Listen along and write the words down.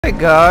Hey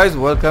guys,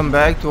 welcome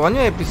back to a new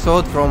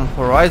episode from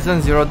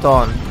Horizon Zero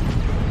Dawn.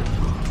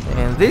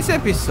 In this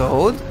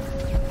episode,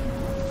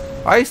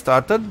 I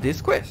started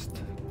this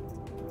quest.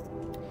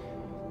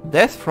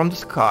 Death from the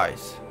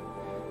skies.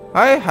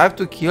 I have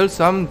to kill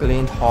some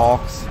glint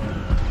hawks.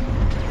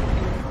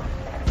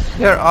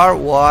 There are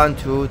 1,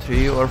 2,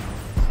 3 or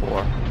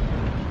 4.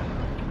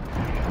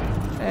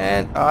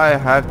 And I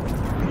have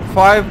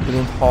 5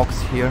 glint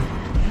hawks here.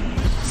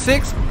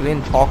 6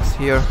 glint hawks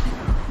here.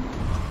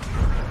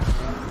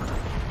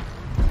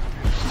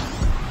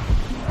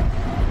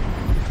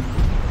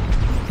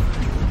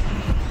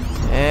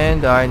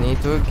 And I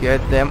need to get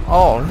them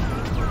all.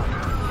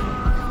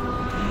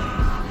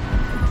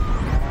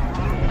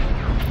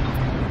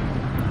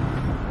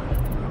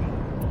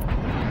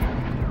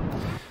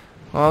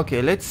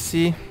 Okay, let's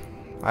see.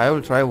 I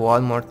will try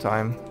one more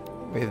time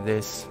with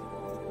this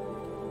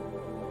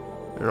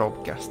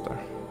rope caster.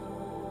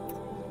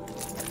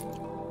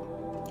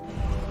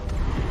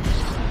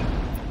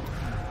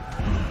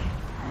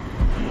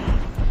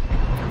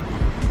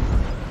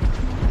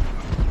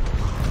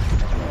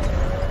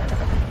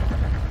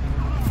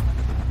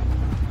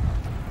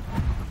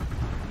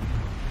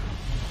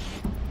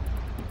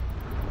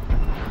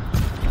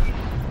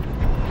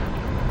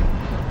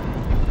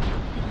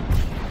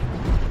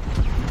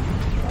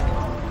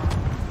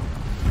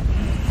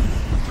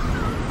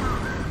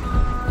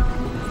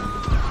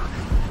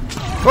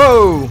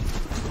 Whoa!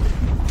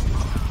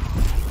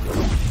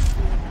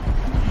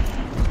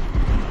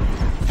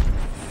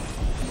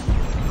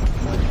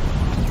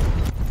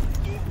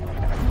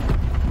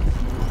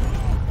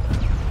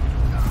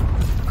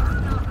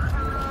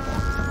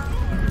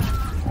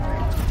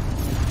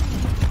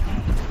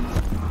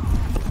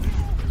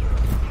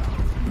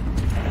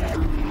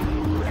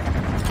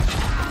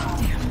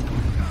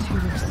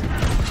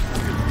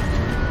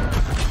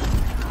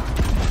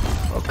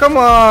 Oh, come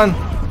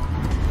on!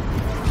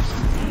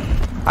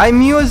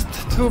 I'm used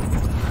to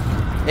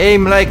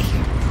aim like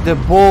the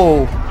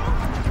bow.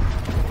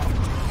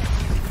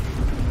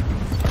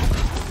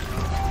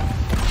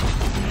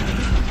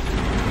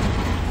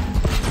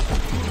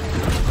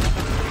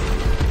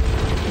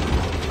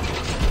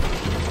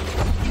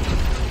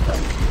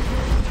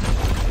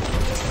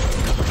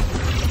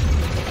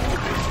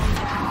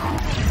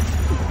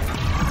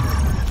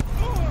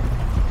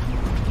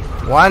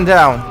 One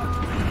down.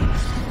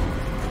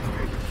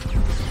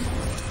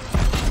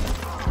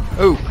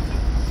 Oh.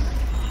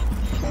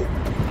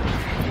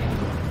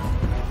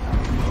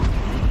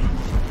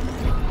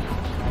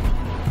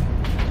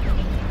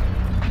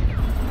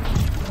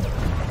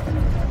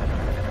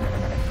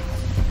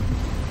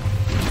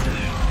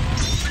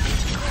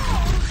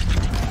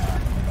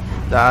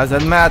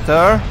 Doesn't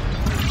matter.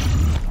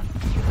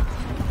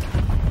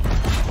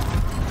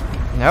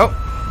 Nope.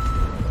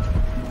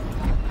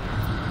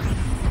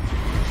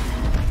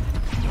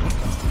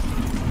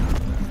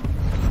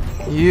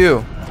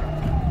 You.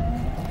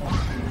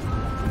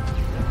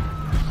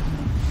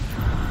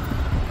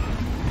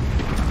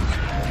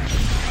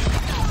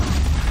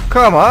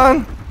 Come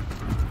on.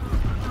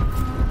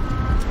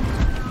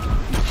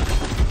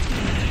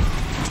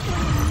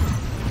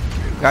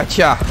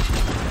 Gotcha.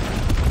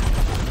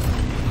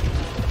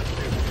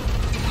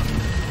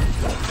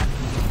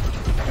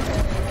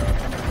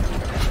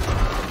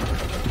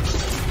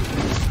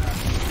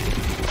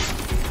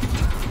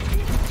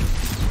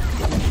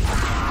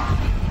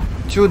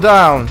 Two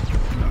down.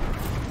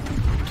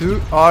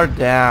 2 are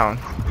down.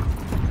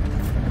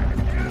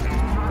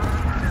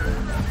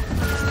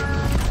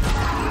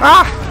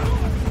 Ah!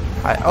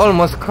 I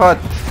almost caught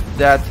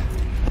that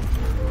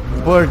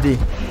birdie.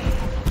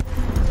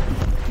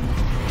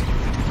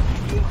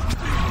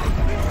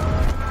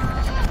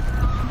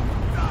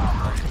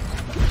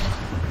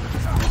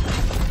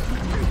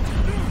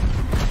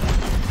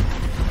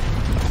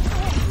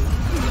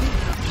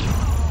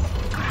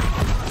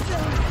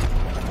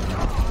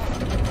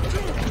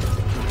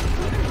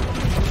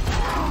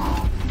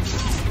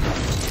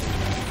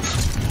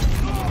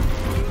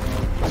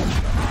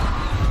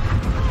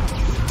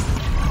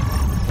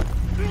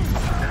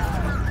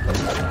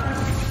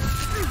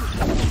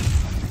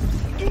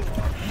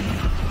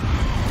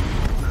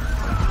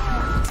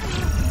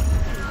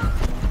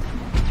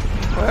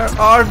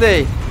 Where are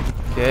they?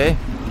 Okay.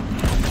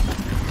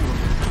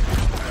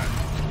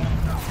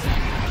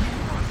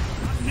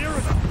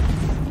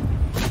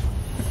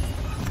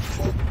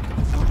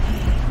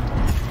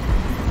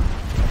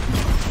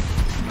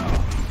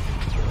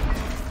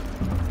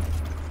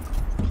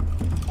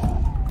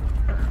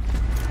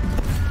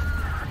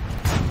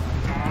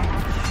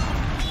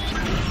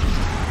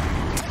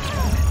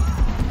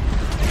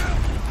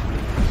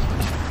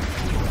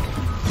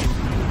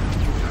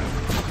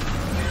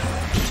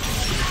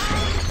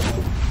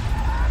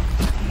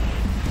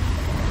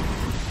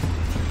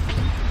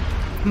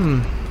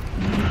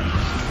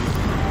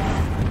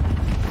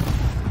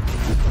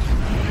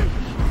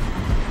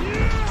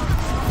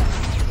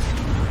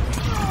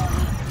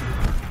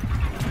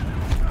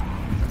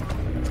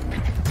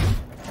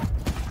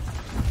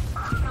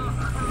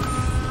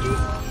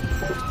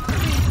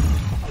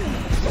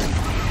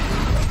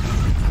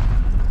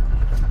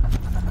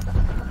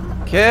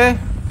 Okay.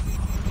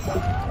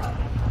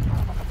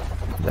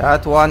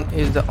 That one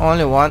is the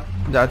only one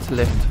that's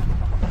left.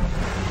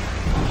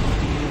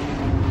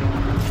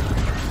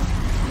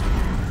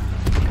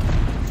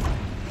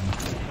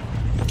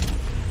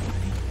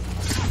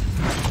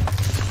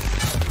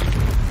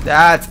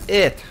 That's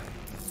it.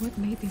 What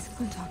made these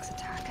Glinthawks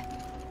attack?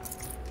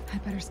 I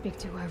better speak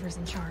to whoever's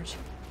in charge.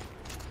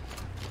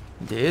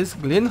 These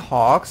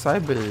Glinthawks, I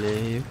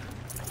believe,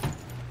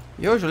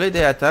 usually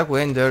they attack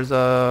when there's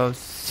a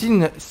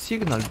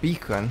signal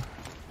beacon,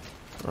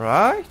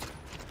 right?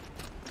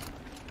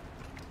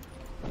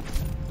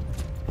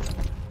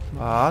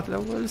 But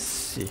we'll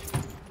see.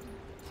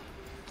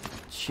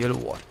 Chill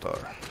water.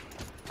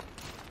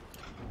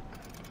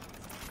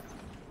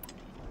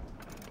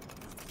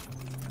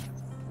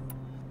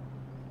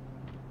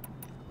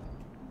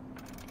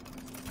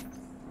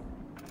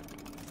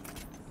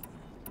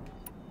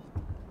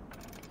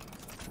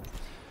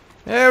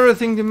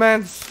 Everything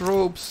demands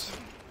ropes.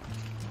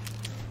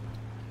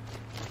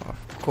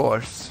 Of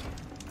course.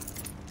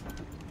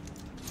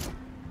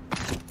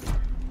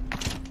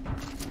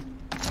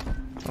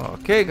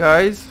 Okay,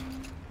 guys.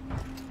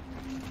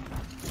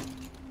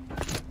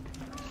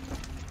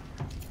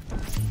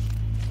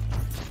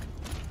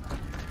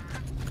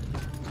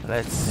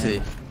 Let's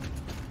see.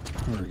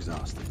 We're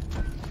exhausted.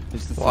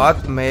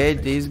 What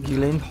made these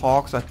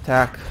Glinthawks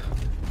attack?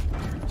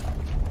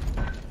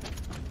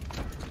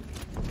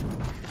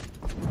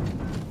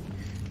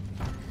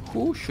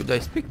 Who should I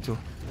speak to?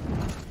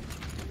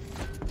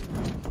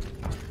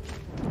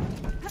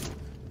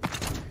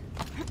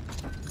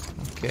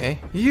 Okay,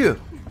 you.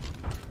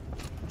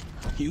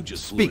 You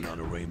just flew in on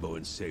a rainbow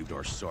and saved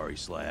our sorry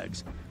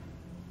slags.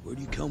 Where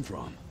do you come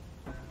from?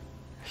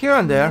 Here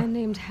and A there. man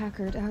named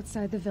Hackard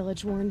outside the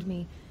village warned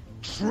me.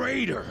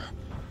 Traitor!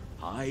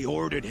 I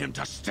ordered him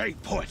to stay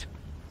put.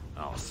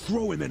 I'll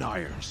throw him in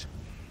irons.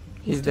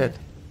 He's dead.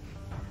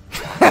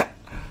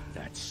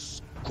 That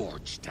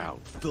scorched out,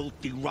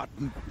 filthy,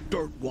 rotten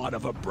dirtwad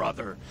of a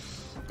brother.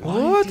 What?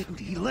 Why didn't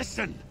he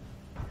listen?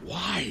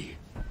 Why?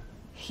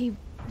 He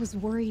was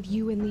worried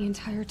you and the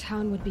entire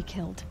town would be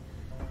killed.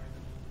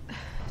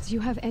 Do you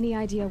have any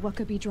idea what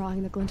could be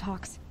drawing the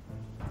Glinthawks?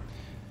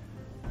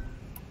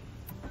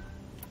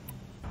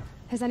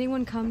 Has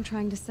anyone come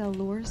trying to sell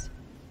lures?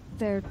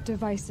 They're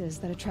devices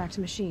that attract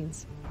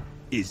machines.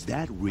 Is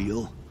that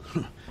real?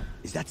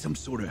 Is that some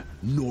sort of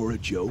Nora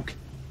joke?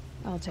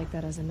 I'll take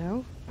that as a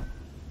no.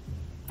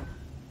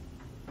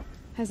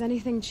 Has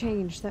anything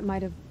changed that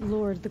might have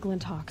lured the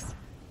Glinthawks?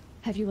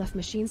 Have you left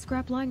machine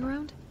scrap lying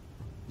around?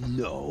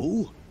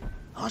 No.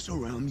 Us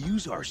around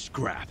use our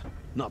scrap.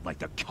 Not like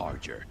the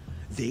Carger.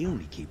 They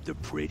only keep the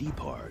pretty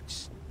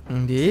parts.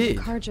 Indeed.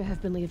 Karja have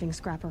been leaving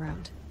scrap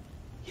around.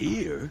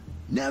 Here?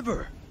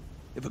 Never.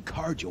 If a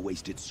Carja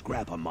wasted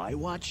scrap on my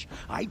watch,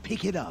 I'd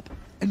pick it up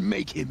and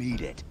make him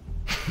eat it.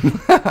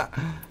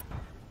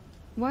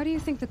 Why do you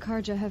think the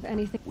Karja have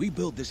anything? We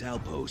built this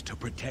outpost to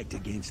protect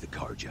against the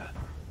Carja.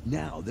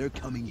 Now they're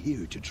coming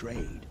here to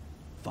trade.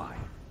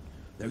 Fine.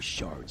 Their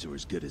shards are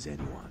as good as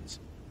anyone's.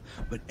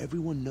 But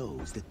everyone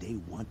knows that they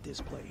want this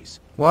place.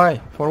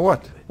 Why? For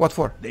what? What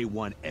for? They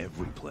want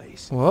every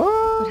place.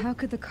 What? But how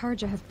could the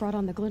Karja have brought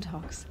on the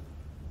Glinthawks?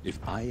 If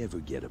I ever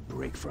get a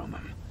break from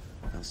them,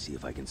 I'll see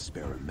if I can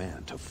spare a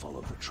man to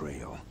follow the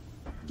trail.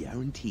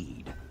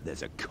 Guaranteed,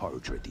 there's a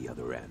Carja at the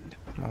other end.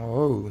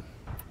 Oh.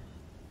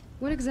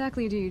 What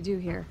exactly do you do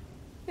here?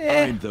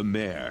 I'm the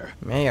mayor.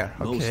 Mayor,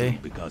 Mostly okay.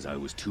 because I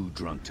was too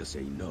drunk to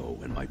say no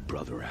when my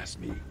brother asked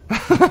me.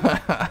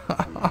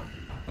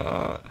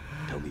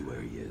 Tell me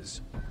where he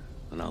is,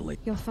 and I'll let...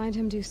 You'll find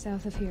him due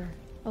south of here,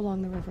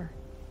 along the river.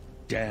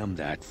 Damn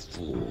that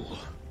fool.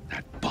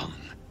 That bung.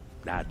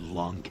 That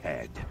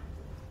lunkhead.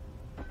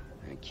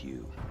 Thank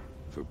you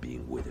for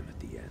being with him at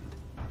the end.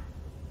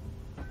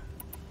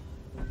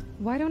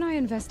 Why don't I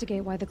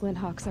investigate why the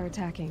Glinthawks are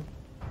attacking?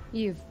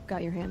 You've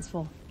got your hands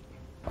full.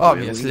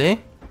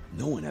 Obviously.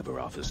 No one ever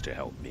offers to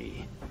help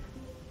me.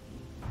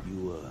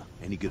 You,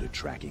 any good at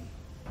tracking?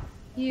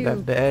 You The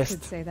best.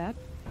 could say that.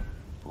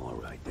 All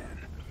right, then.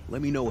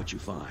 Let me know what you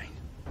find.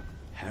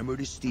 Hammer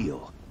to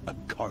steel. A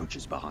Carja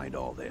is behind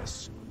all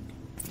this.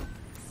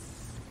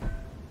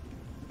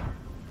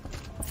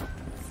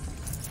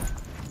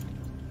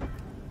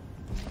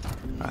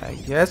 I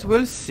guess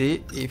we'll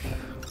see if...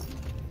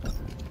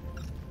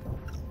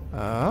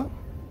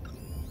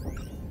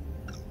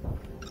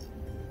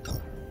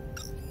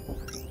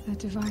 That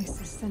device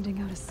is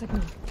sending out a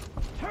signal.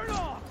 Turn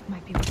off!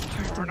 Might be what's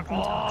attracting the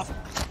Glinthawks.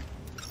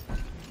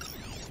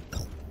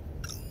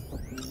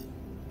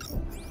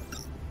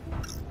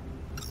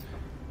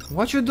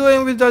 What you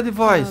doing with that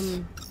device?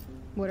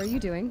 What are you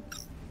doing?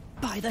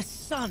 By the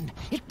sun!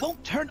 It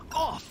won't turn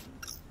off!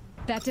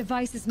 That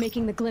device is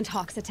making the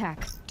Glinthawks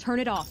attack. Turn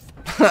it off.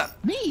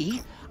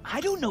 Me? I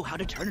don't know how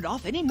to turn it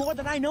off any more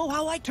than I know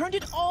how I turned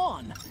it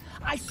on.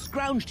 I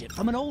scrounged it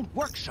from an old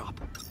workshop.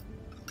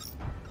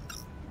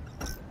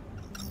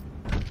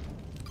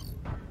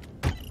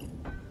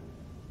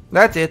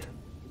 That's it.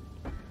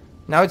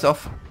 Now it's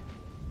off.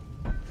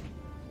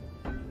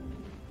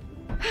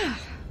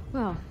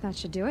 That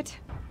should do it.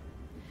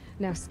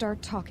 Now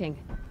start talking.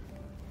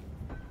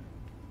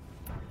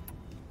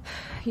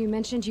 You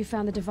mentioned you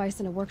found the device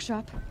in a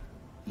workshop?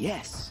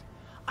 Yes.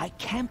 I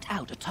camped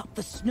out atop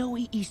the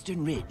snowy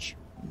eastern ridge.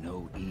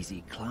 No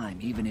easy climb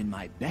even in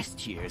my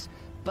best years,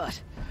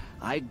 but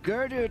I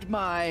girded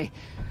my...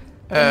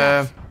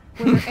 Were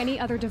there any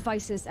other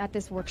devices at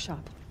this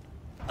workshop?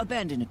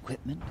 abandoned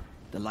equipment,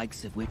 the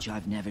likes of which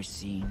I've never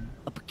seen.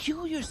 A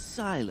peculiar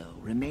silo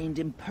remained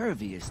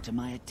impervious to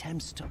my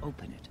attempts to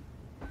open it.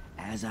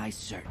 As I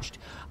searched,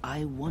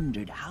 I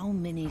wondered how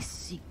many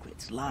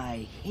secrets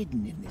lie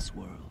hidden in this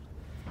world,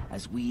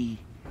 as we,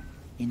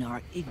 in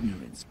our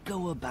ignorance,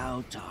 go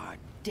about our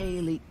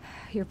daily...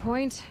 Your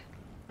point?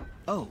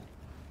 Oh.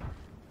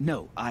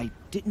 No, I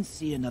didn't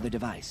see another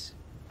device.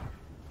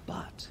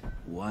 But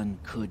one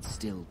could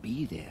still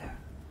be there,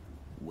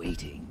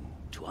 waiting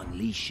to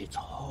unleash its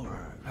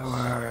horrors.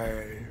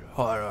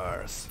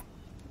 Horrors.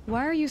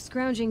 Why are you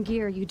scrounging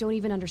gear you don't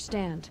even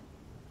understand?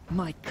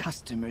 My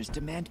customers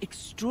demand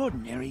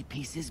extraordinary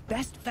pieces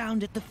best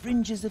found at the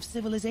fringes of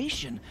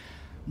civilization.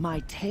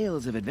 My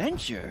tales of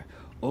adventure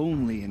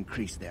only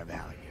increase their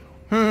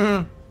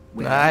value.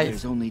 Where Nice.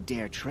 others only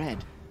dare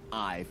tread,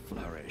 I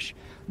flourish.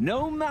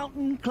 No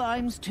mountain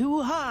climbs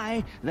too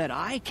high that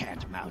I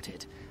can't mount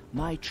it.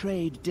 My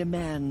trade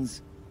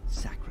demands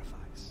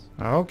sacrifice.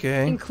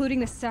 Okay. Including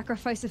the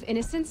sacrifice of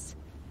innocence?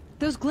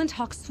 Those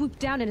Glinthawks swooped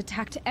down and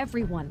attacked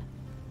everyone.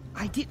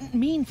 I didn't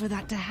mean for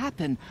that to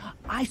happen.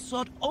 I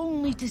sought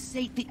only to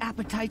sate the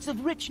appetites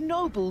of rich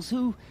nobles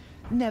who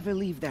never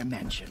leave their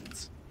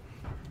mansions.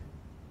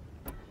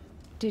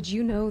 Did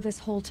you know this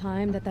whole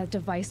time that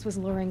device was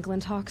luring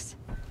Glinthawks?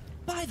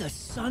 By the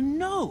sun,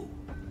 no.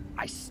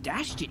 I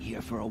stashed it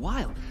here for a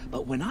while,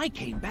 but when I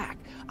came back,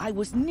 I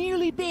was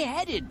nearly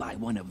beheaded by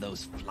one of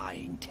those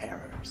flying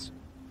terrors.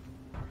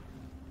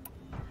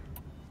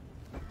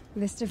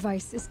 This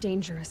device is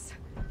dangerous.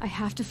 I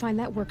have to find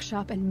that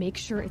workshop and make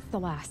sure it's the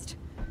last.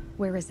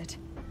 Where is it?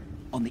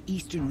 On the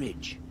eastern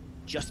ridge,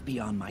 just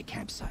beyond my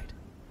campsite.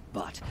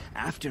 But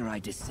after I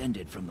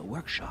descended from the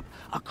workshop,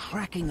 a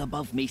cracking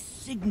above me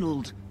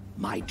signaled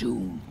my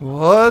doom.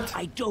 What?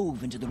 I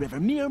dove into the river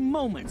mere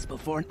moments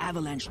before an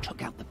avalanche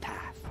took out the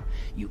path.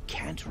 You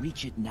can't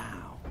reach it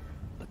now.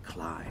 The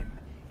climb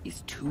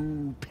is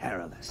too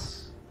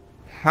perilous.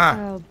 Huh.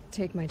 I'll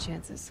take my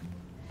chances.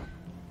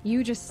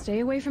 You just stay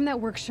away from that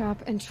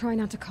workshop and try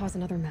not to cause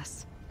another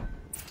mess.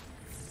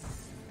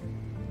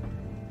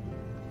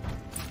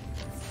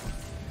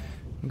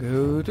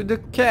 Go to the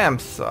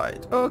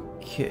campsite.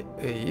 Okay.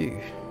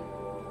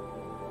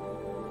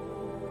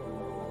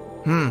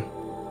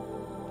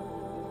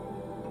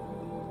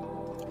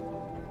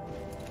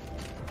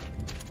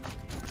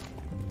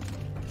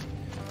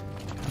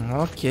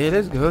 Okay,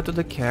 let's go to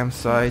the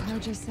campsite. Carl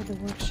just said the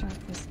workshop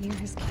was near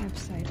his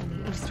campsite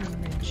on the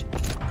eastern ridge.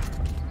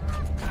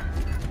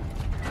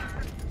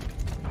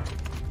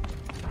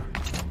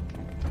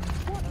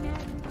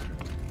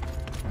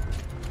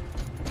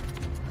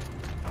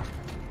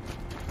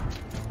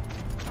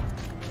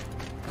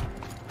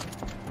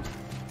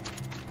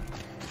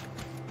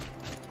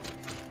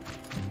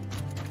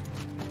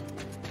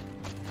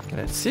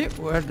 Let's see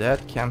where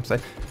that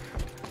campsite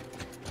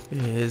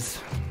is.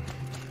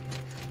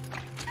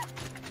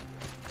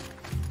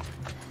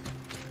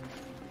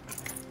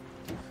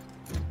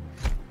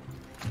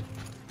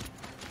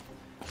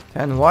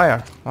 And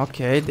wire.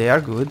 Okay, they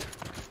are good.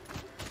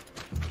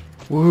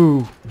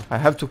 Woo! I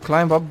have to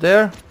climb up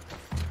there.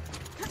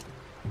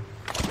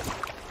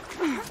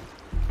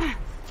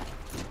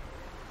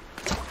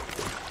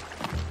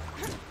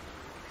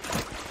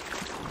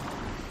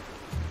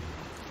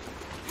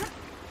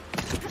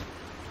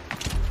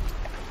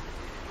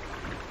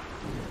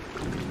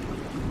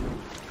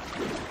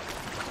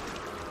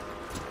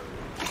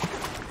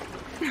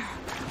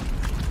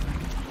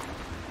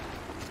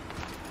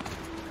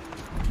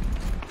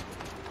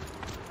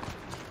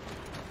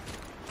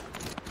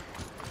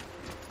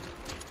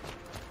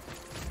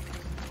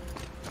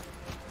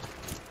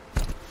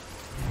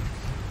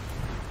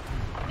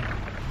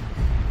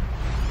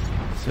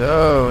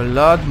 So, a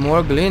lot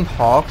more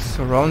Glinthawks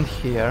around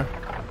here.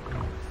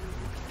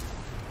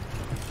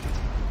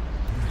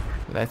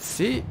 Let's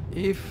see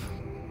if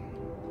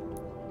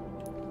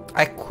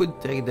I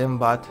could take them,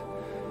 but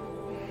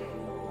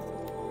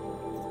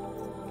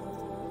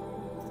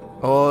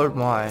all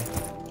my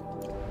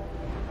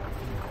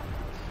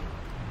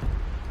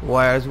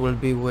wires will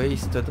be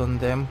wasted on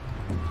them.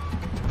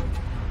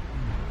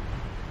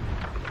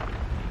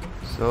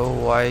 So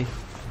why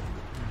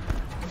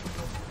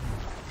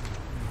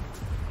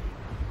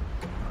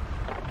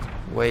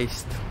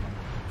waste?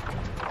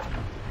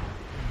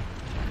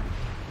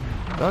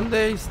 Don't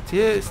they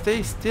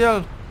stay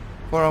still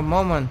for a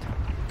moment?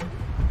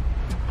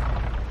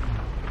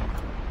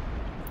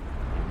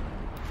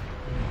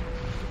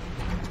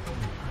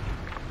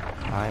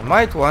 I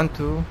might want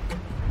to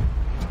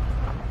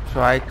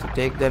try to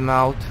take them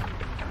out.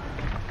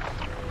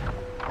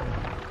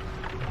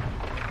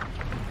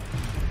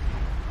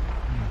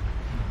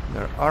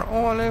 There are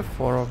only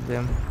 4 of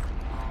them.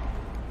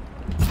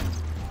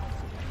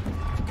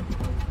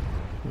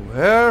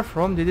 Where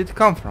from did it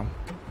come from?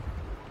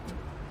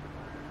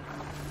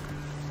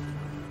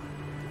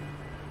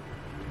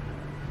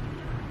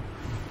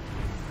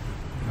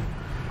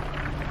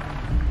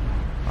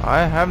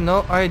 I have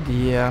no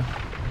idea.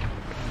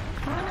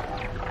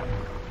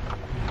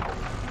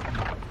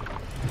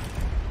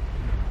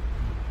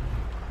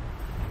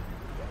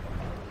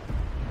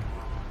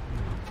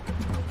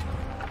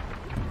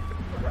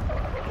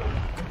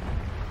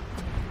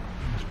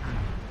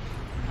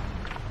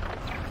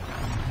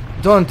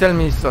 Don't tell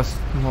me it's a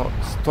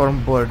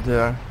Stormbird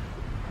there.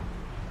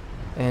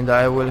 And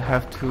I will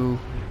have to...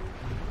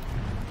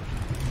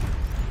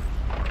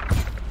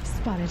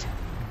 Spotted.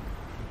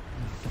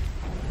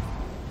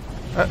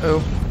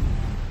 Uh-oh.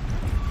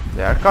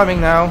 They are coming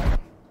now.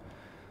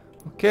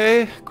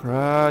 Okay,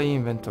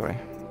 inventory.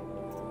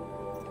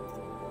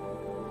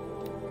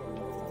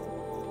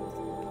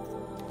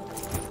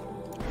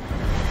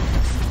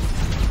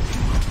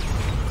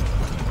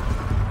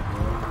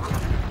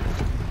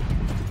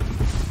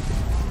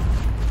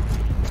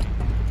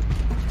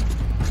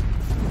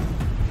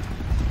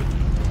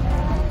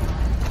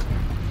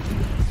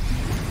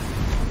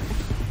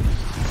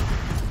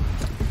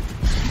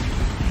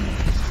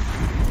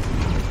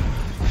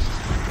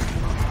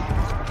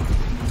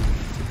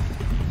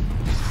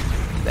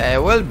 They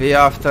will be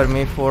after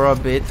me for a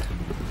bit.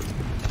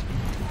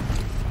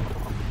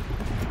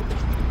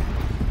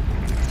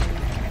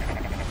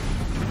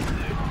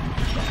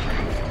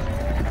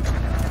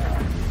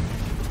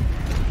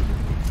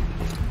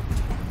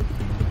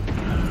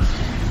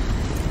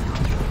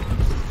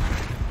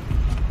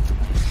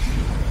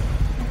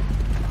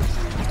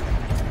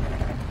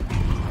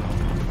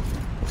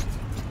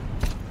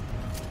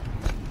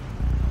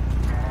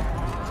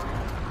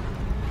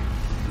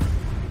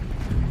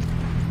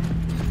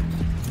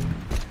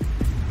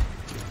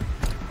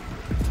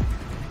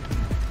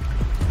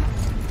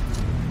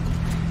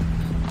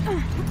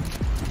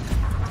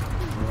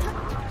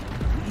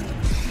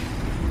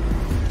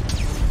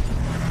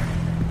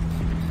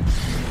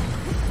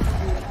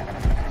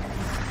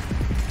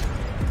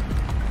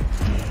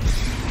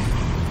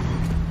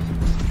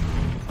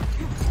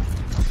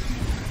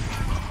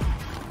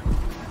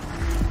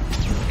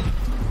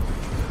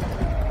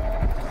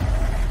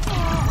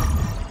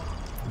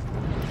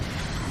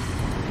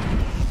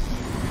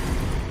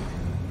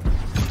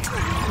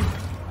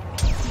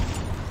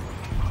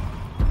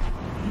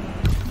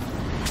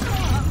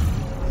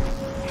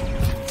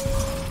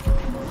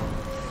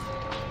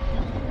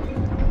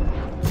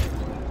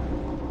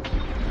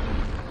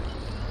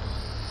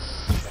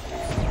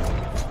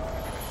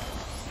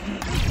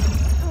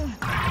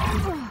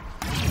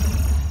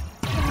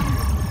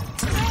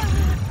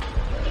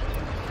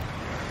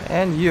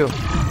 And you.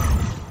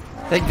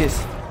 Take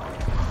this.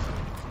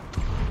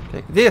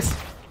 Take this.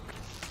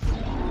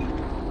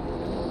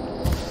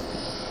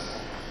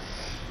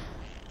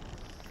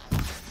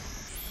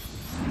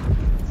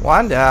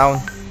 One down.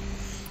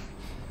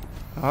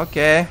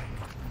 Okay.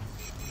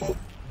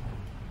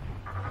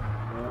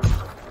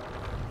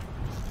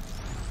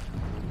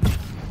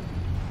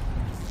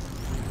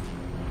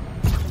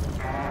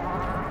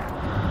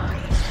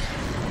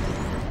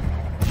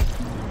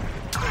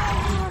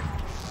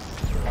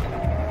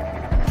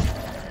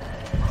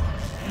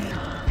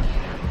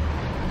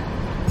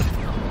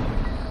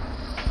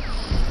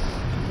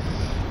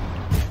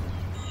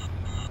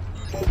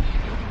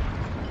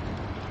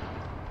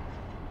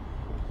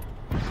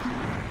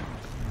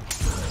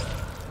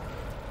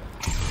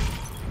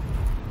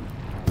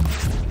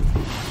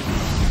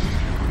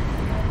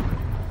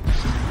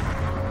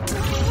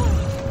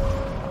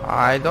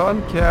 I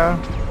don't care.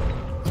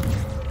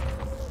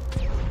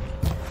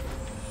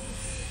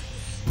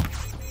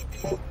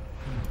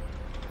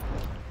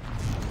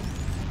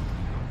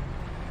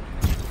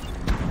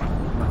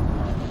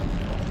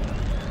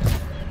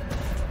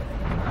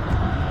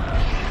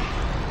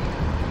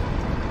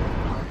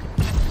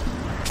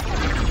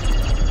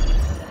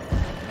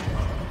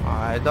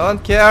 I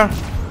don't care.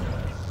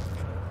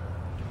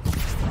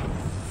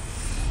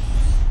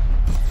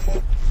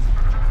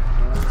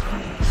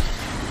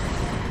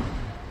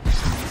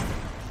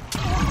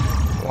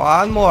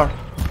 One more.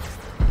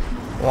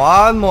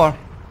 One more.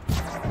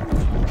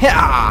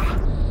 Yeah.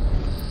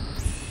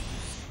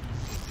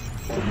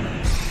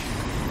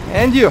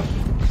 And you.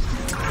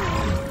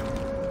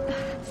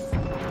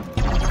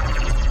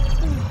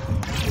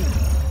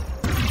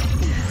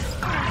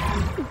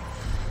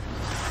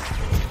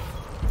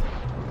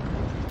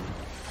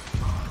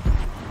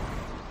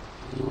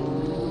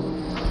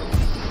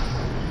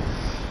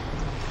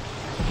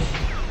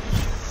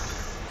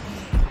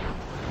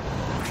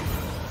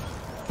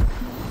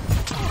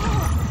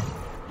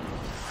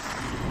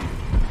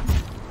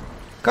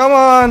 Come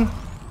on.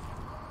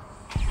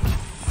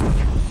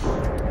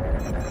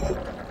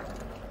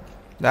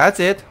 That's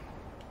it.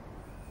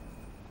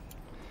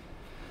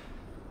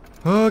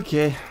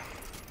 Okay.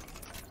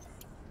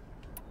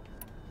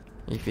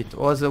 If it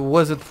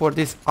wasn't for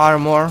this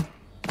armor,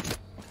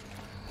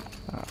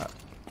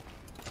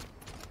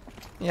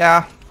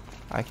 yeah,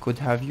 I could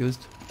have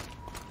used.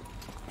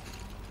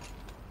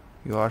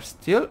 You are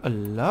still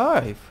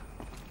alive.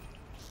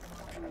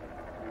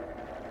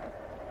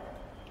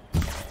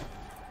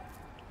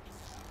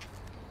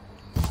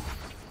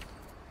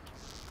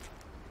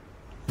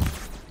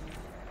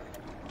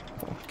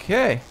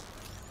 Okay.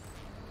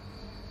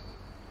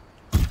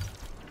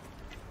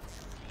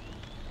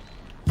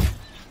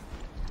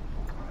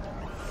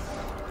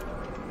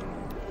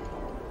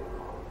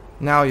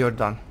 Now you're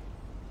done.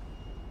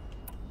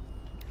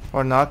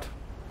 Or not?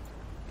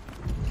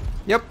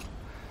 Yep.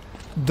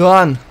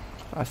 Done.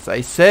 As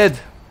I said.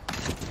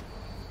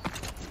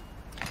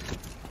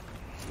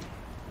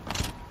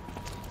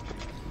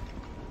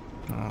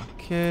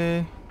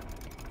 Okay.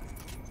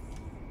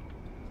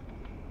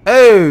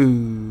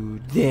 Oh,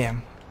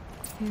 damn.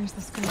 Here's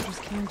the Scourger's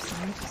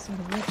campsite, so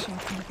the workshop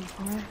can't be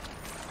far.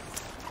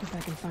 If I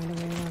can find a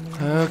way around the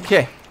island.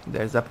 Okay,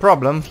 there's a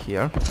problem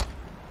here.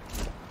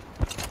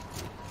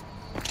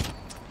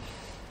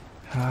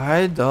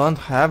 I don't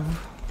have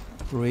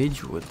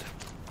Ridgewood.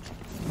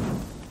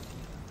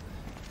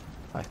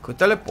 I could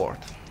teleport.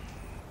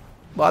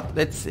 But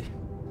let's see.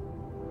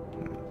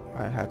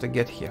 I have to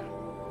get here.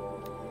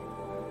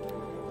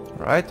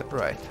 Right,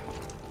 right.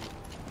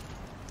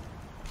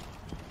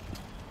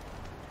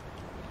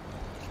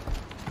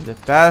 The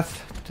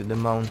path to the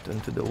mountain,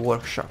 to the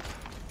workshop.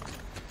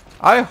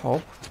 I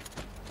hope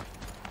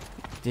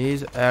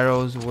these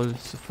arrows will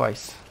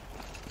suffice.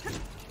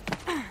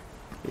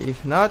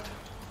 If not,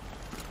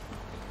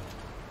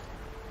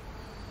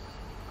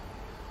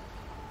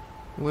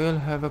 we'll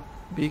have a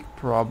big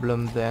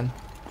problem then.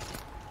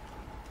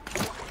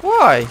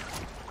 Why?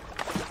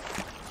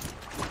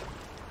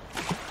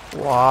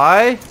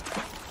 Why?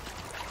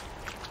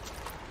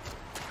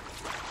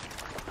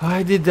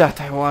 I did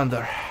that, I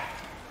wonder.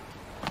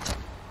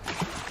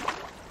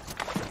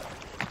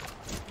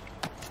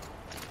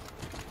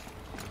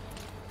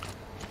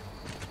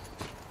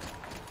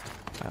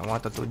 I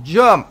wanted to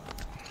jump.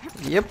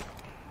 Yep.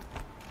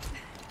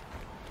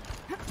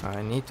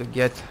 I need to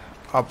get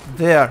up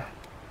there.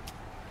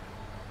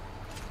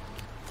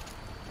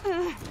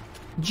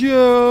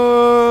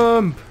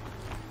 Jump!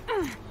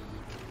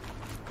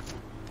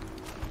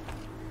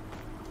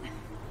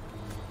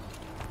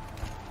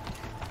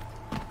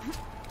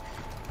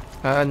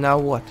 Now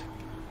what?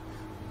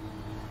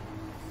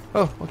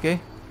 Oh, okay.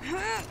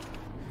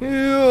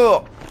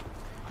 Yeah.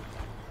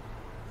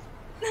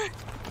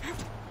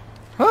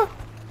 Huh?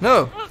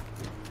 No.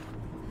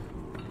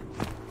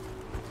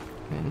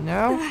 And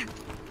now?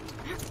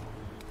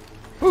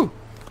 Ooh.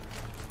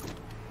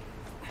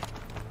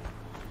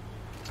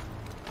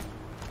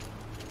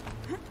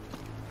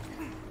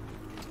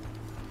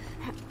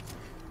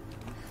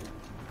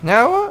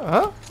 Now,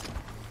 huh?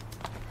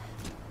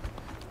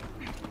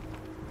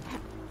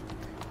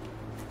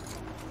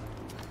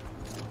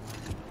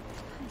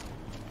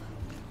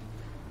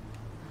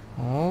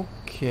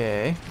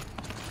 Okay.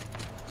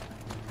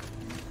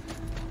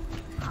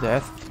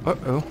 Death.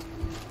 Uh-oh.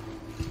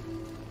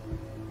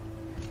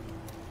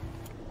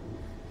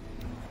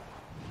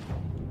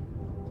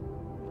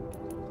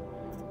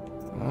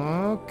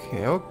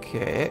 Okay,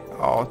 okay.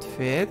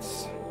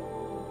 Outfits.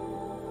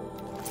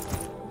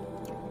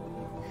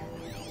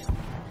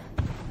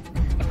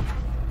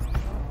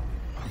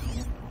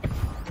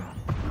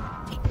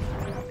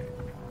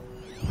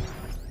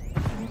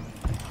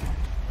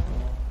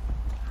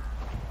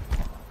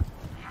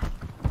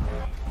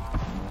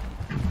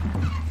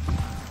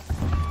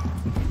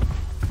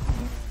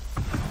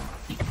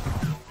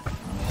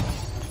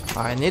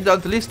 I need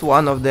at least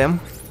one of them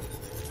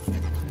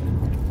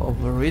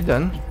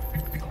overridden.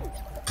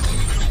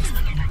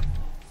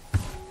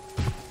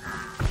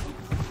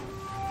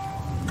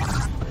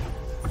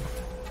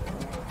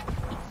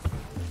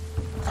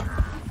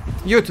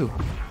 You two,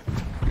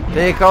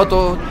 take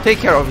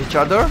care of each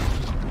other.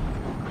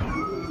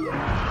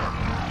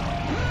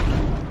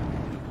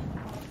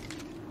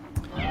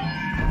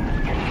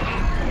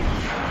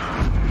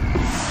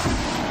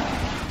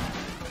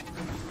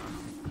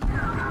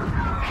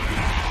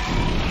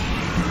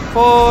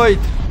 Fight!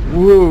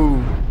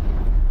 Woo!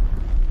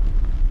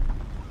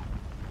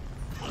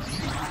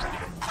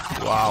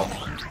 Wow.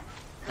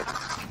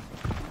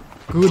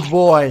 Good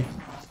boy.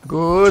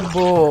 Good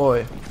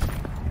boy.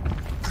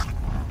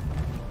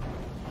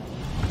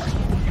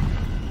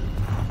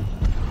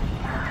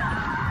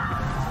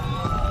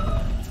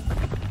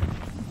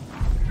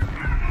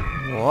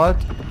 What?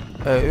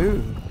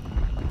 Oh.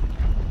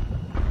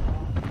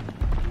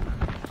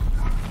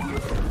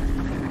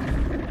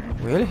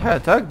 Will he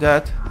attack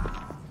that?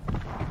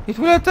 It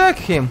will attack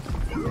him.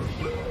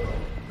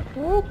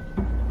 Oh.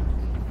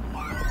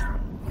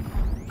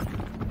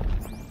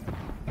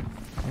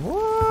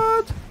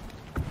 What?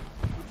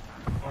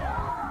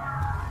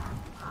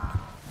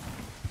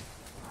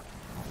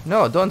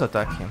 No, don't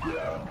attack him.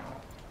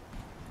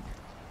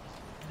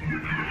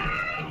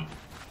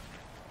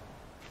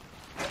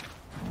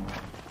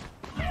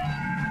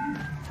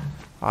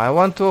 I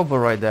want to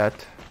override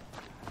that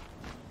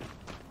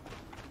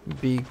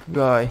big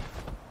guy.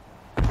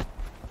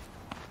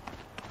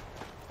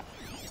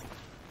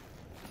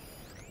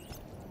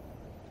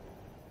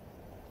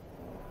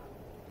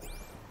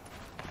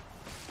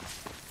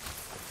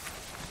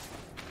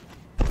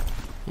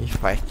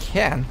 If I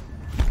can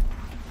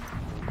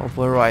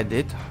override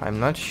it, I'm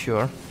not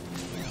sure.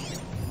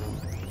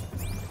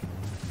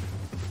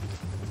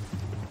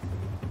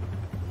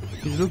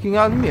 He's looking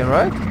at me,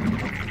 right?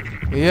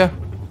 Yeah.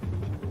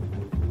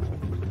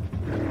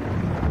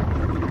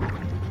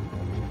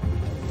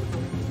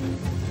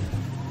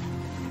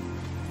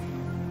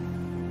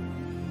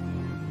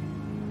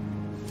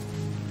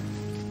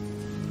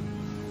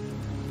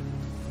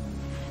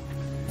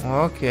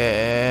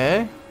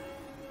 Okay.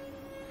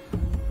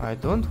 I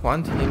don't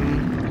want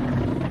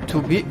him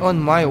to be on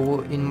my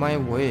in my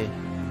way.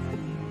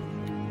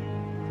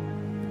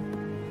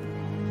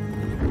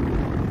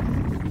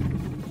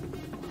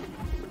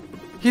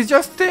 He's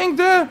just staying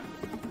there.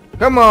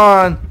 Come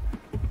on.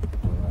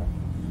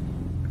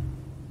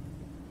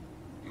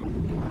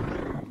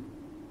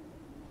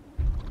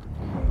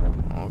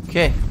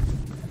 Okay.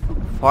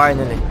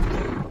 Finally.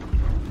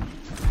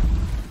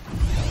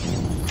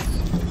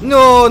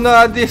 No,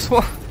 not this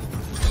one.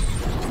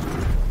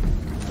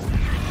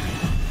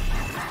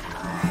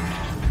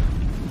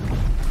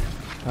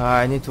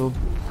 I need to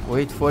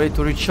wait for it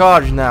to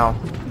recharge now.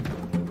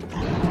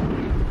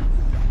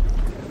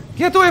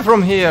 Get away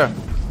from here.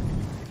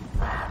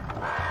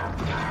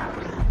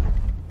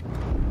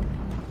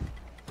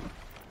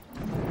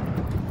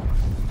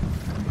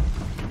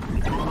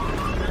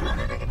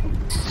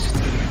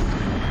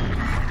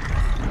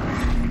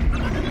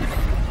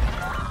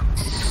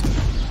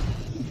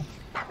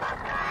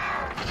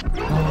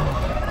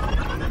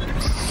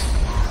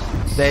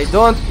 They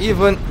don't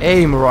even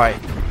aim right.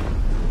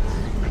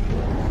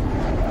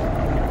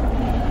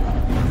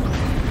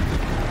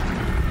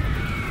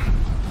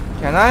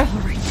 Can I?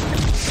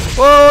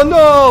 Oh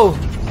no!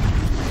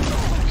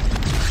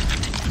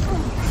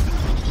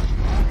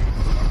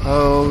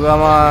 Oh,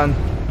 come on.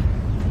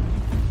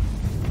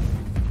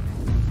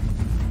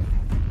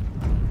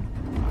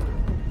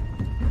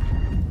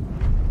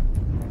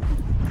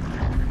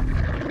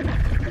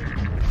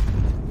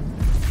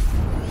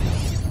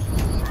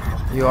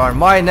 You are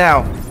mine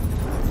now.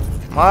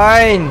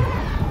 Mine.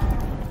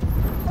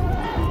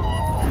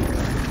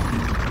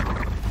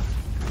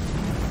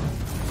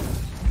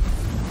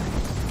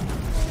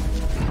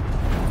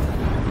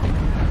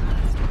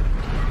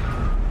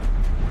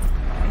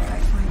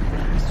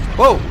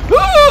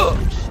 Whoa!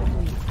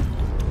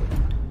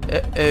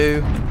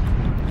 Uh-oh.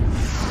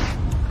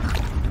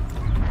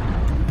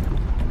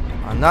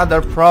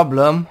 Another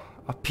problem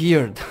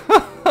appeared.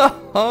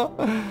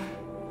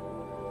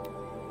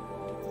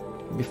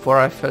 Before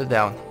I fell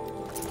down.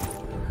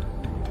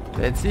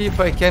 Let's see if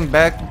I can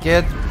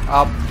get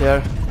up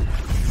there.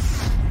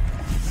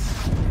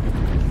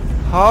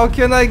 How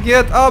can I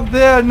get up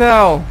there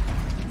now?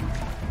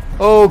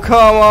 Oh,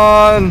 come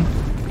on.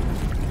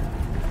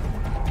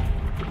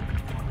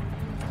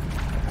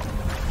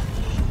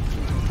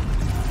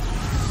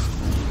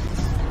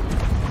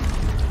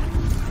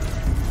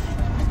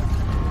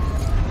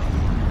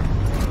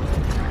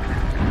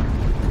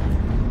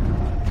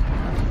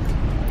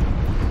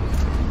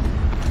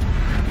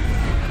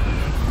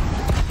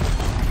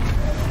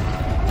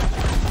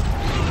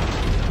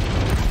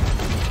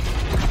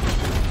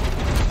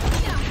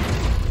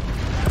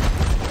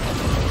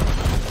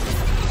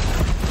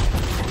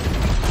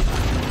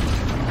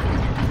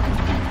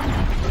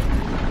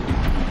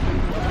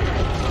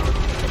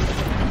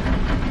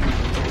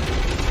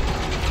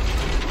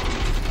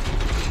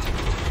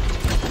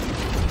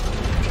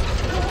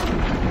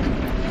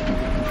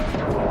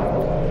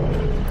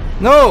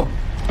 No!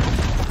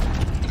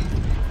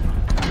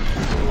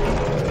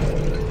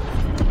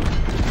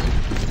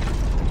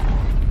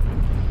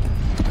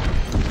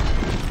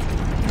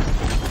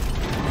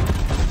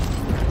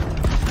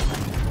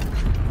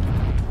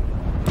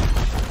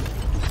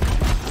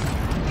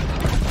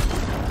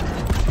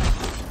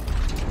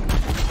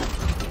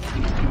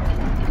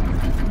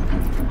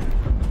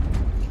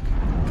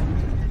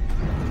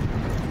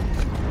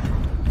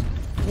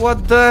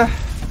 What the?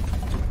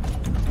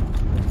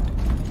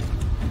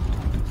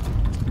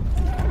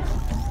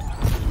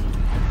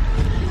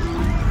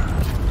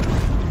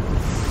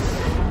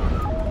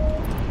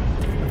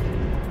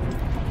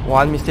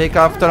 One mistake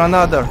after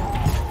another.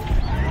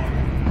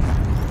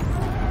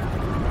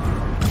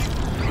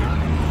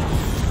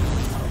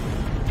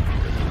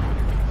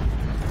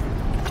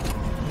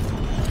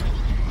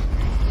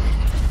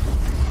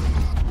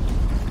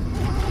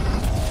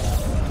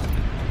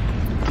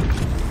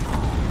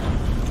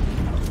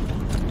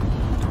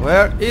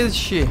 Where is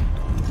she?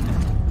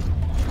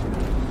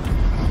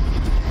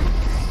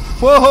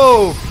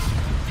 Whoa!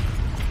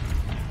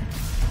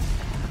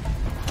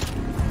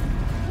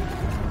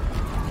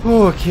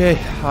 Okay,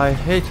 I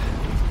hate.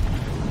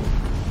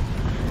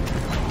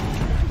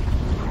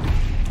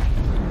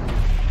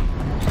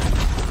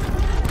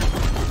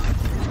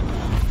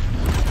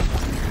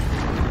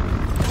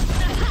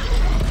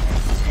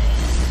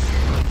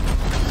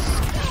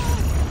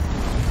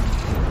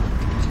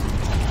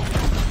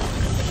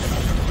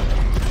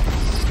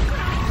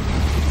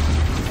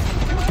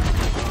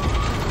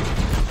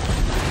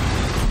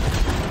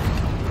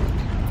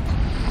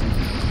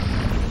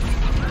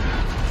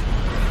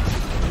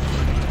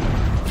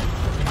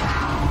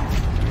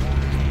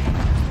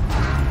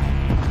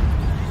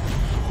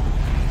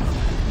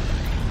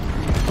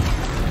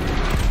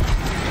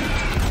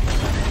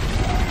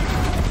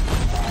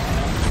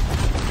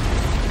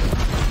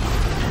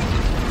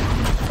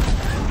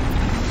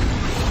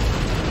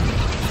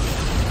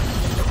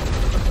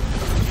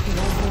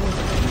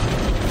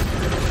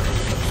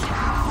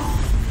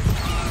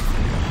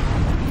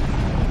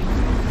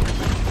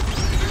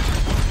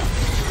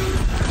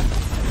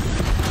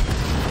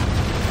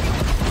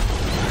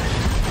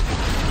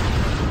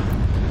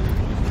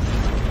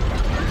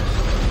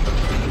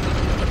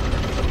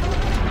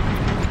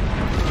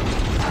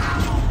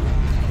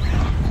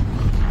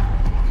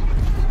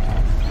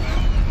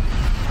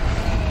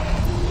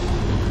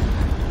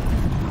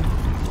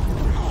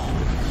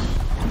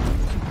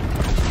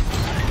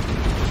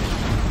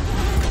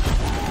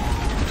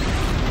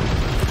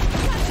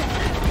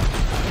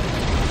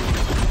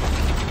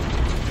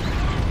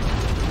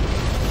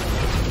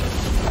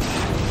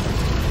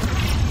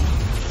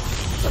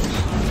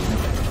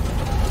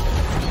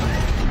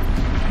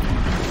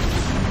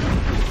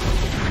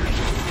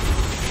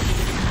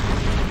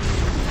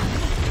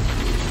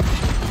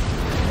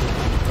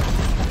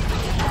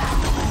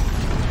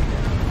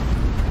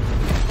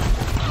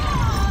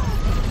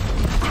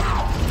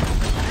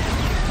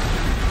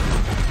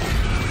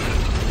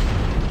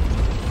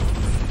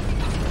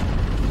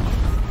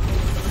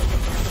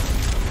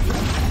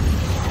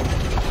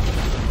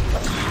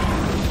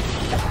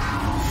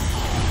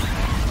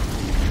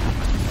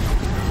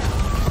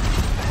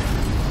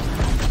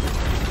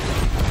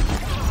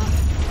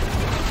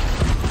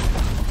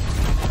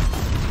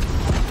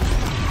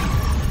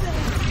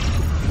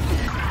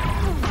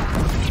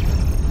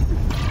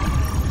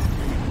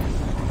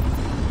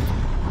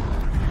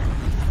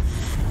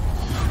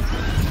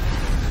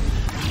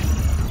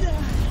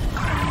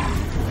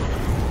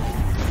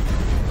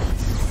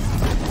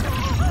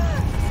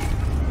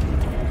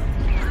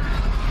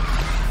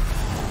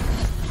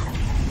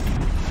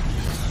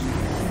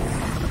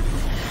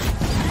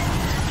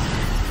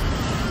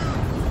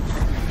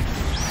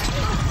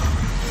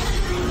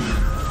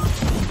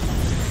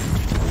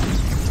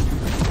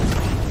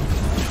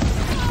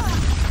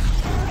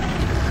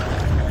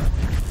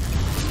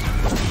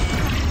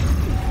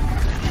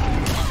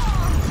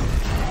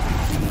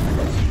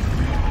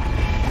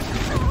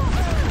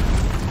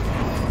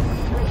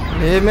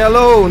 Leave me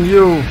alone,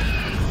 you!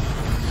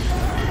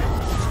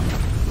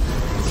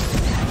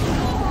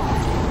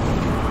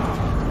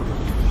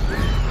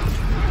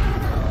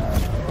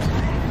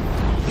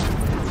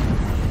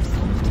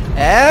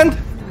 And? Now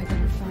I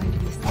better find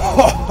these things.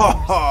 Ho ho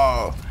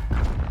ho!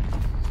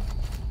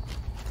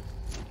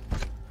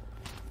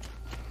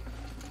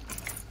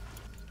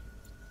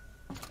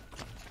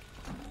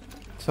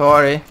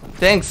 Sorry.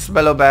 Thanks,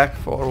 Bellowback,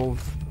 for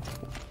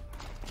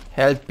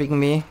helping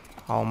me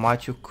how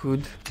much you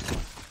could.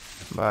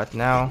 But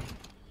now...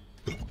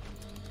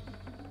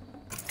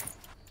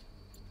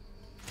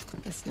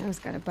 The snow's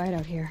got a bite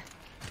out here.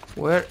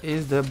 Where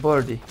is the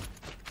birdie?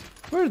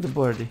 Where's the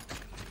birdie?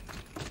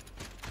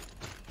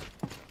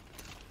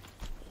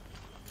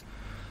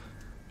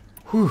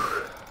 Whew.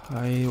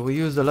 We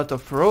used a lot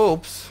of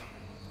ropes.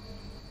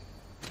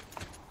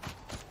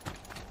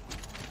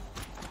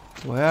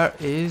 Where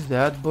is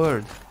that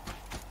bird?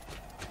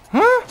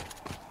 Huh?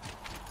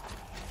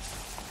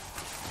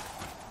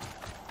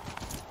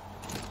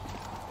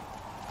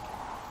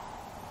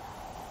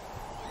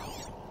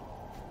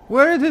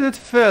 Where did it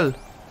fall?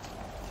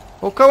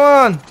 Oh, come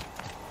on!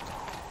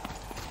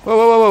 Whoa,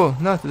 whoa, whoa, whoa,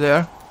 not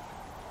there.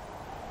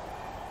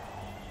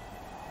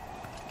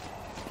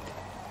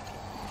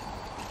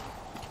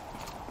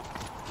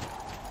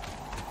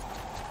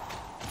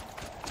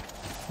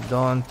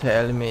 Don't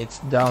tell me it's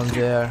down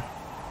there.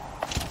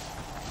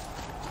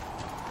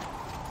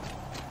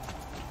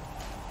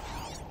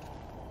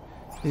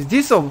 Is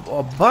this a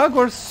bug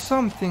or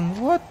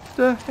something? What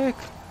the heck?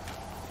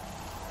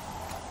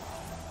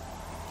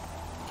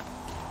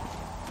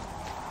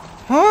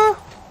 Huh?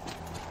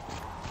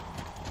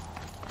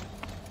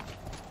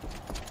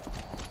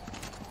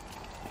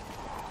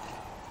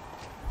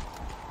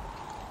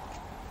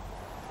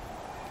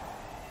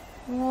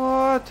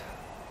 What?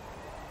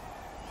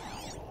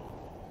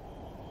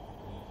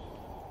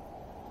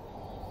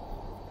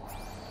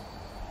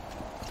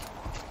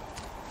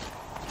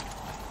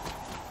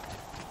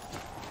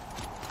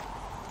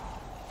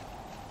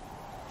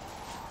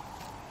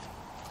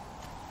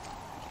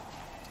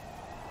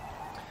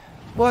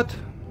 What?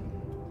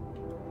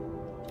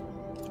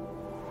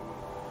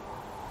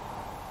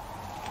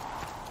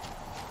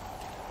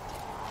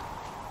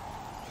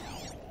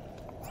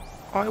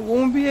 I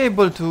won't be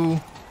able to.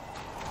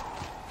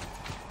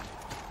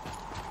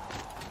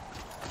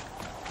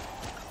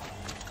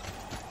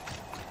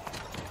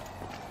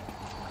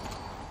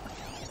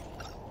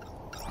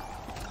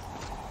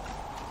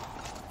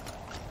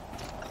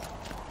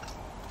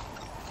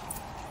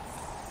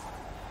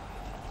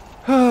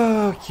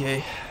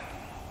 Okay.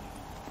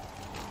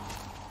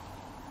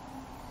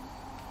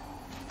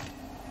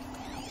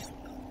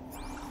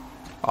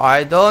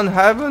 I don't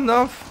have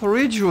enough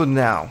ridgewood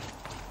now.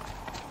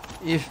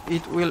 If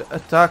it will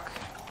attack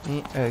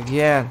me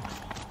again.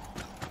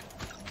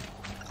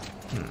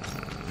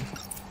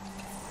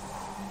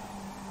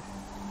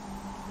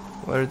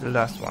 Where is the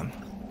last one?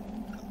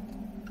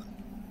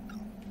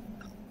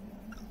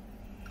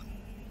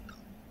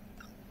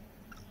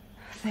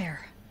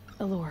 There.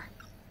 Allure.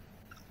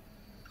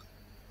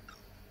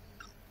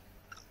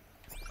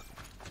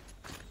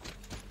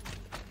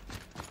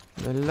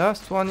 The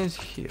last one is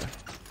here.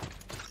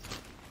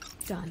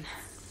 Done.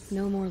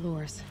 No more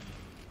lures.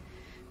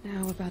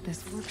 Now about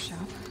this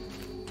workshop.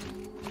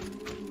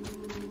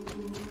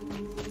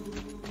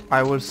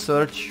 I will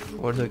search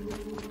for the...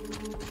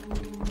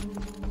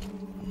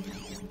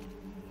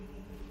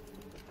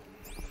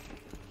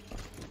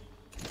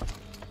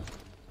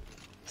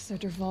 So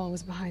Dervahl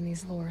was behind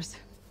these lures.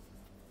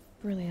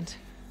 Brilliant.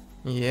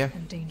 Yeah.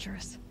 And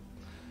dangerous.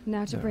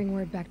 Now to Yeah. bring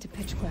word back to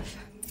Pitchcliff.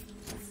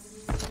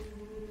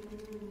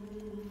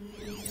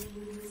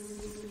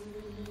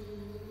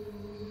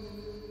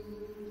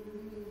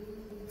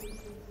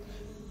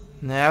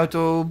 Now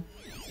to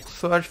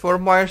search for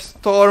my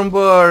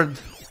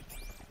Stormbird.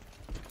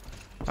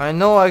 I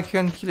know I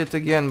can kill it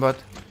again, but...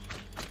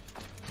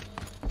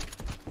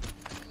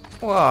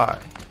 Why?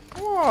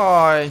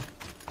 Why?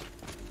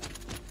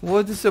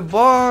 Was this a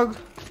bug?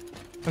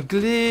 A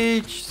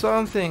glitch?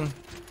 Something?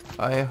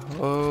 I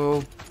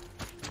hope...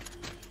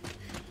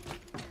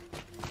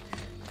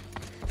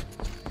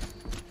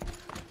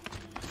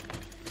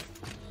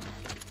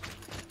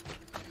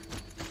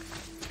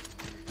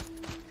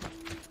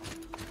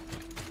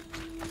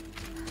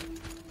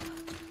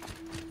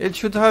 It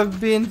should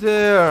have been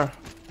there.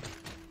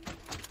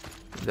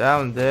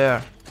 Down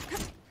there.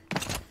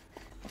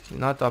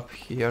 Not up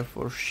here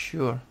for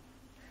sure.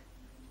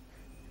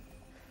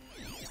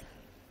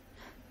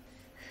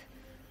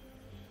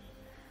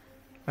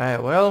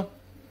 Well.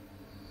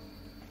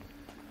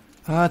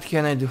 What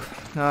can I do?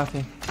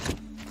 Nothing.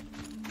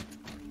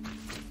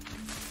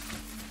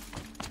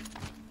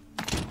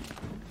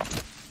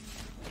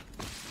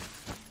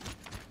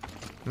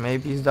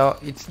 Maybe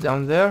it's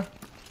down there.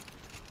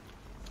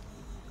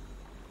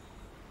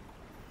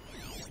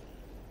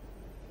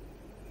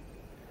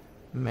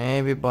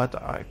 Maybe, but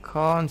I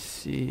can't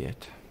see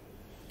it.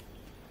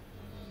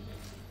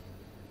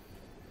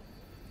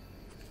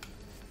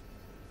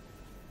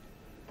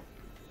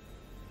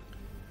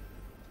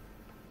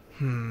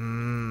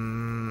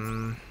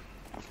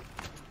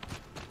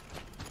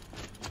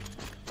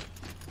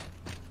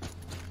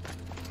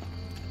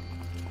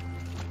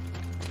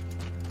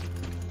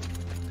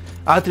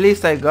 At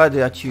least I got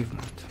the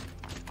achievement.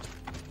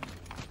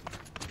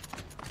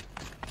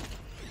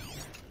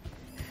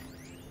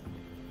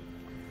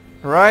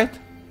 Right?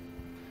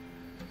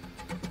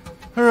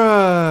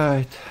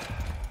 Right.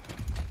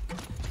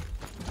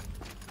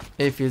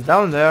 If he's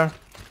down there,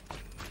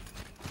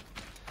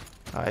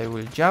 I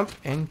will jump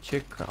and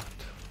check out.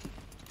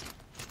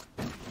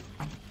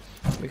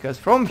 Because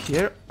from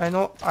here, I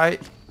know I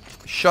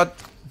shot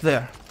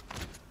there.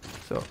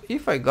 So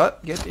if I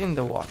get in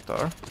the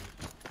water,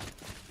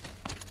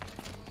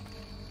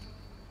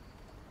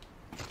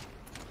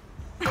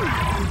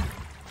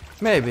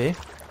 maybe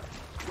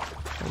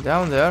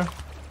down there,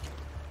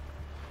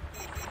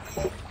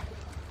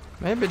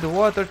 maybe the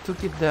water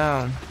took it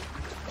down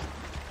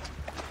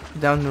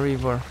the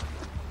river,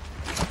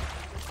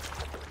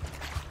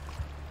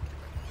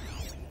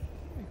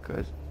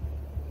 because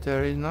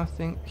there is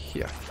nothing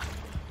here.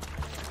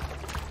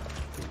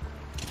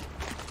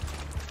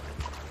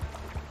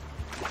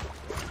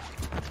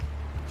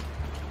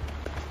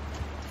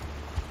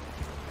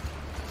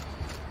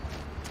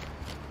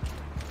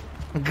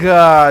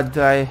 God,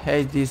 I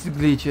hate these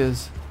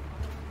glitches.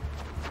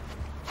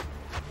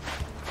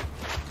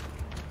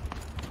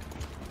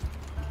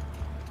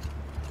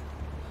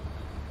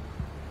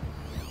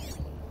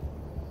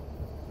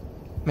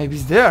 Maybe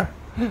it's there.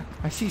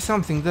 I see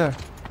something there.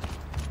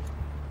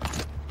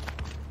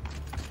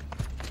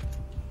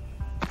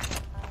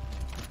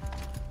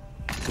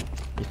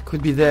 It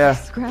could be there.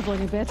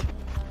 Scrabbling a bit.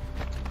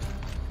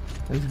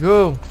 Let's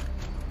go.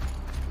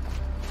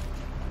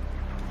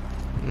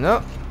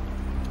 No.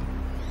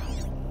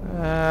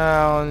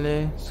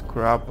 Only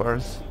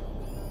scrappers.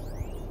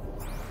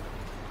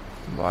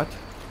 What?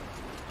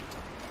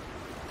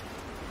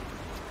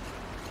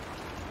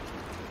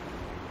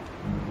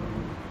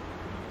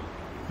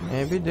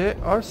 Maybe they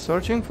are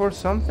searching for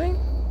something?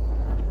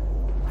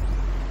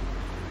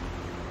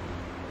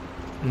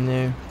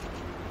 No.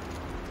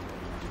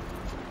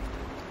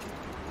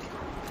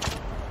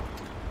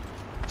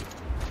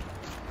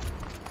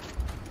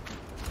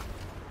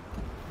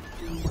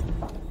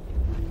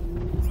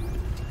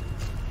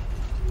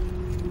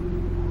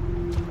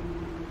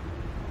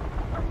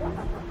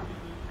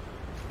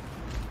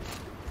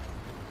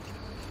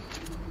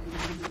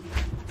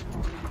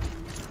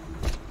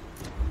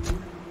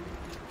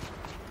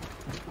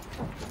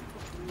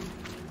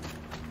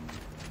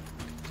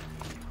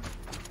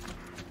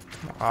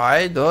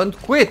 I don't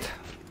quit.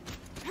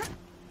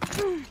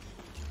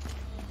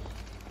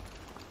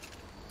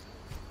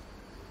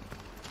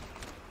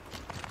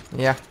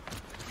 Yeah.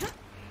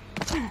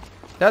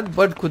 That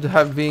bird could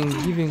have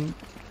been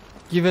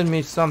given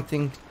me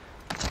something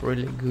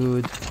really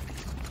good.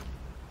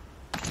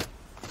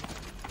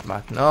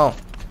 But no.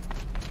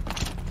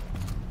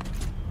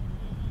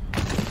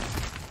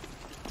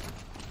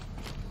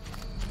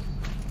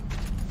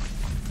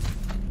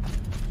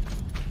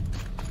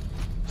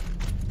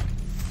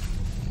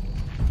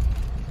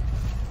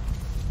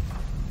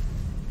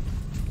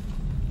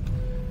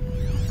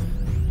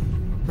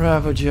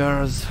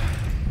 Ravagers.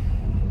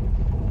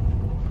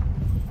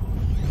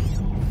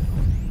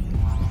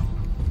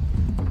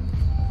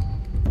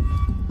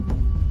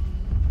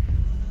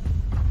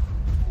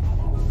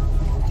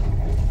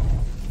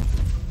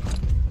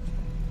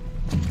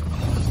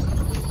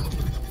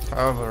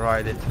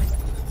 Override it.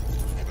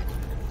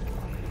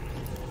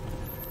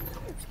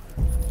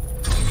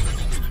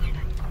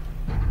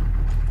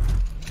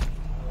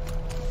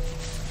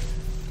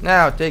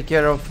 Now take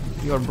care of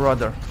your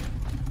brother.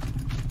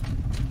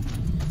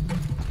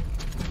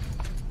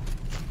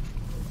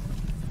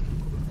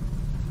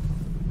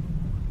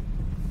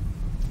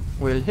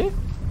 Will he?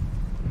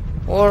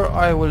 Or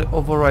I will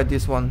override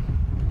this one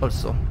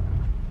also.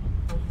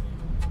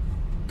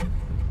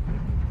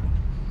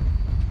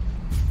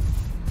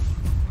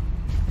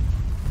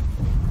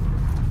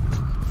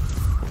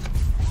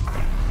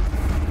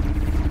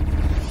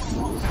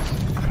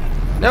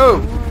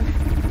 No!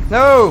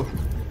 No!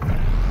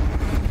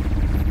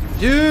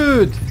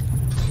 Dude!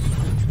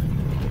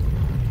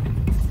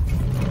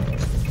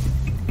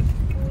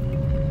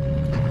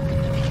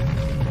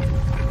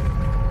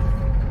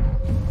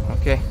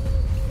 Okay.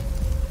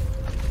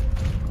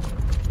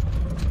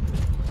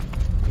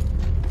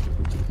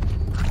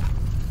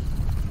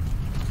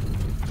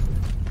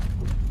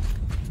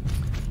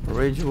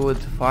 Ridgewood,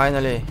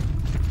 finally.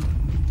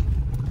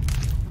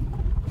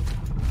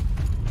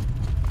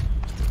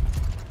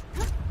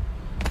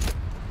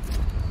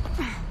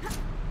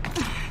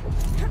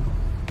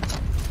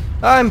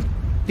 I'm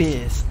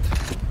pissed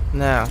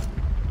now.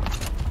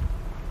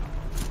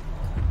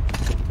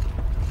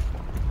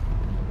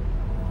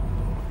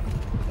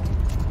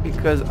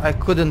 Because I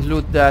couldn't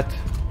loot that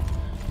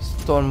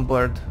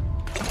Stormbird.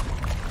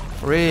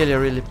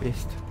 Really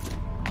pissed.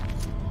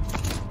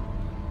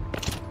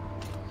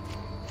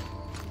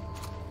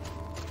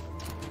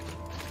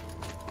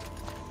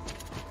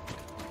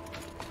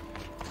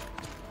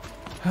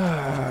 Hey,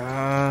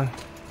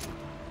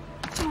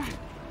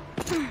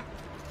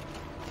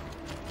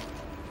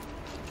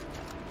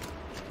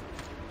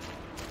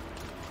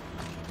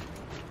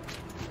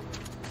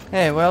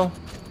 well,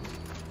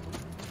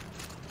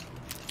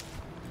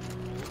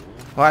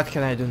 what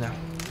can I do now?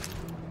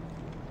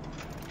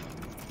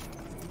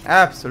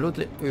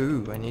 Absolutely.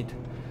 Ooh, I need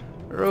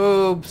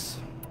ropes.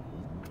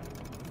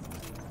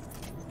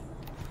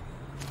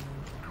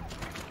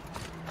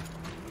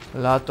 A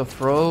lot of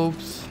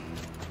ropes.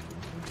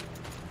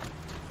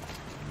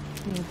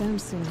 Need them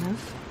soon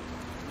enough.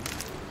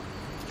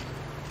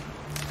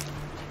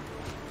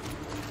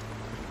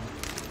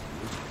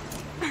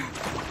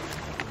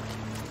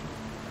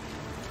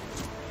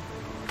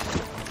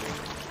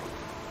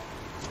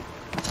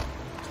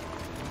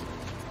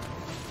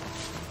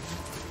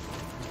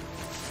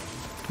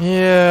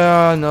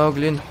 Yeah, no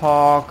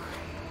Hawk.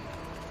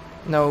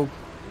 No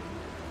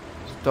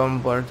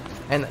Stormbird.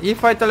 And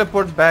if I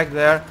teleport back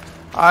there,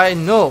 I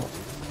know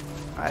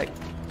I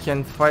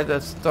can fight a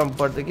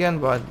Stormbird again,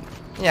 but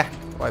yeah,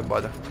 why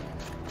bother?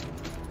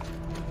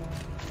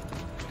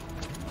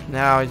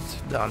 Now it's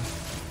done.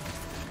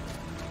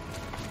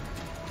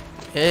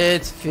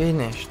 It's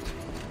finished.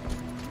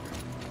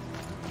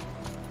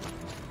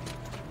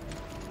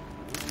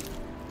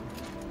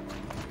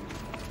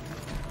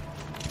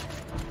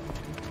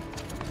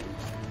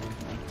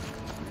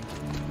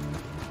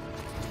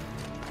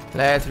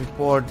 Let's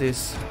report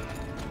this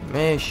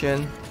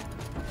mission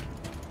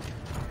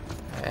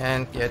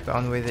and get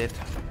on with it.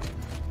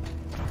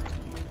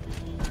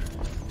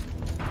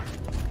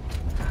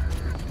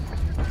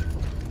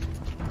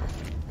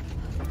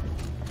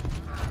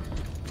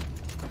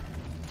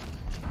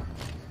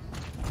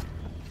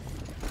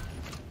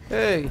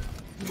 Hey,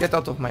 get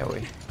out of my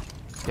way.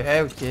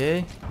 Okay,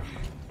 okay.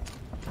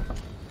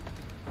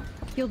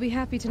 You'll be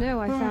happy to know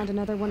I found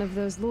another one of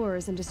those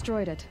lures and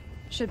destroyed it.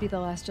 Should be the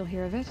last you'll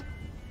hear of it.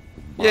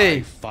 Yay.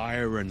 By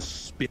fire and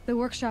spit. The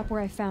workshop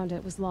where I found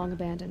it was long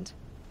abandoned.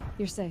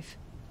 You're safe.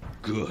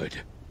 Good.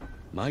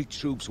 My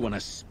troops want to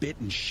spit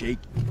and shake.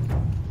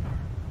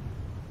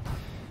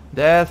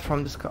 Death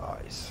from the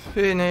skies.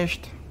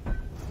 Finished.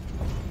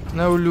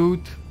 No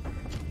loot.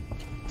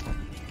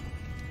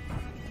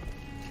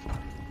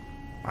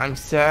 I'm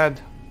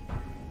sad.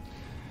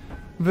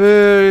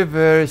 Very,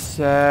 very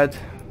sad.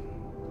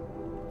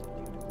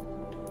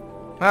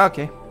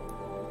 Okay.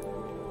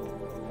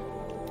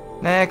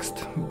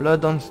 Next,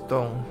 blood on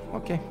stone.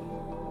 Okay.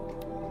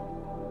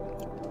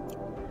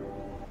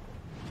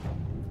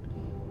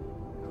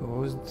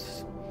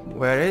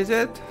 Where is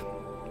it?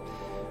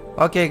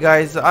 Okay,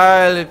 guys,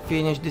 I'll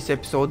finish this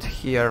episode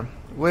here.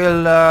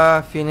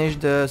 We'll finish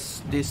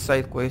this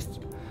side quest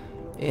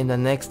in the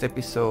next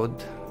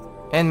episode,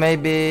 and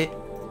maybe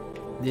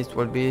this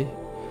will be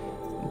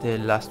the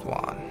last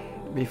one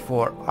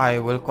before I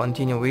will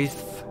continue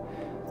with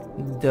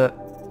the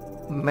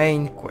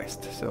main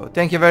quest. So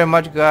thank you very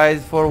much,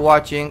 guys, for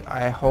watching.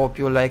 I hope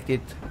you liked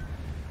it.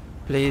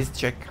 Please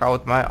check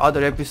out my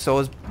other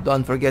episodes.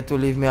 Don't forget to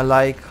leave me a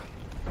like,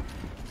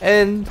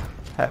 and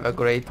have a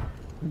great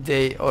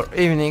day or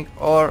evening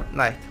or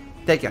night.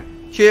 Take care.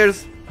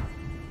 Cheers.